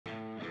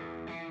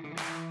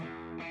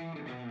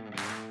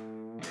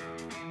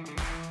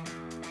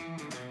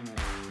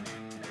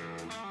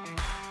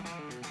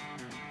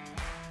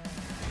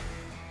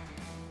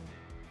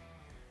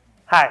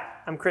Hi,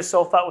 I'm Chris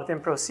Solfat with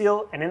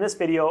ImproSeal, and in this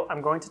video,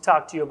 I'm going to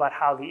talk to you about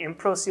how the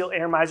ImproSeal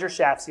Air Mizer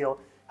shaft seal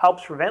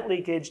helps prevent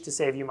leakage to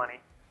save you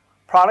money.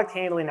 Product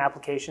handling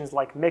applications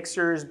like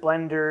mixers,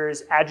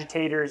 blenders,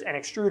 agitators, and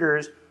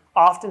extruders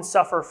often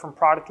suffer from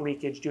product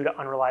leakage due to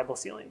unreliable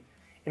sealing.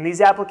 In these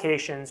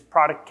applications,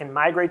 product can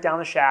migrate down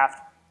the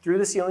shaft through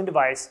the sealing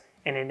device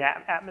and into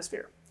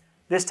atmosphere.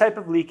 This type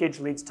of leakage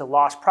leads to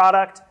lost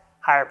product,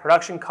 higher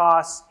production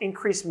costs,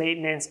 increased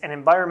maintenance, and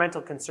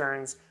environmental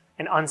concerns,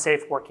 and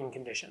unsafe working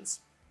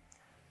conditions.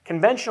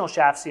 Conventional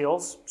shaft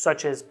seals,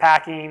 such as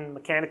packing,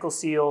 mechanical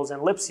seals,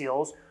 and lip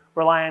seals,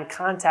 rely on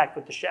contact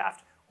with the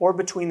shaft or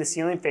between the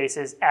sealing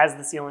faces as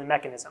the sealing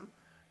mechanism.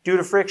 Due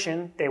to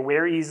friction, they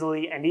wear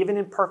easily and even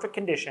in perfect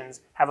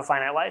conditions have a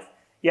finite life,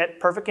 yet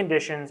perfect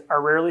conditions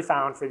are rarely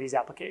found for these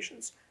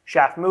applications.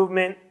 Shaft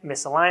movement,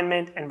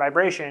 misalignment, and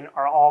vibration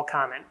are all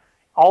common,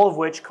 all of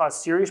which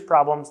cause serious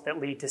problems that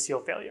lead to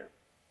seal failure.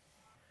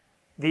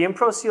 The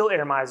ImproSeal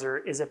Air Mizer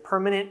is a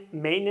permanent,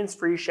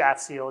 maintenance-free shaft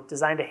seal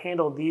designed to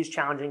handle these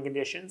challenging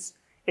conditions.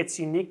 Its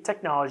unique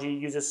technology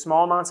uses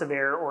small amounts of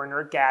air or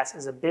inert gas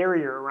as a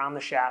barrier around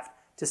the shaft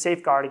to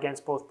safeguard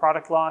against both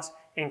product loss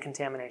and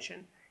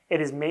contamination.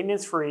 It is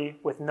maintenance-free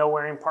with no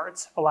wearing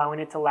parts, allowing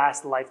it to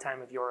last the lifetime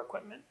of your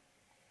equipment.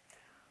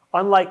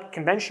 Unlike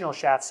conventional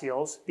shaft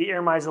seals, the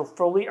Air Mizer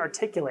fully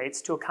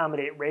articulates to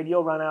accommodate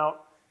radial runout,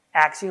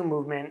 axial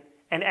movement,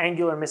 and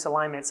angular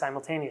misalignment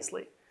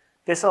simultaneously.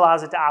 This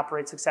allows it to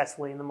operate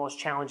successfully in the most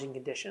challenging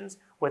conditions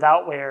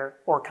without wear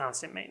or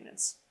constant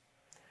maintenance.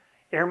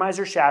 Air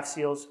Mizer shaft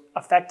seals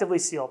effectively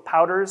seal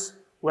powders,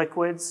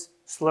 liquids,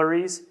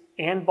 slurries,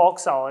 and bulk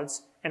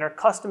solids and are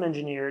custom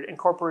engineered,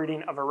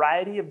 incorporating a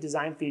variety of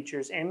design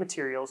features and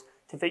materials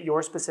to fit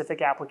your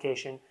specific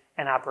application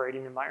and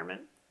operating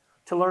environment.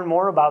 To learn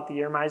more about the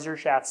Air Mizer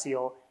shaft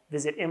seal,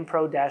 visit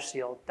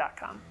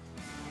impro-seal.com.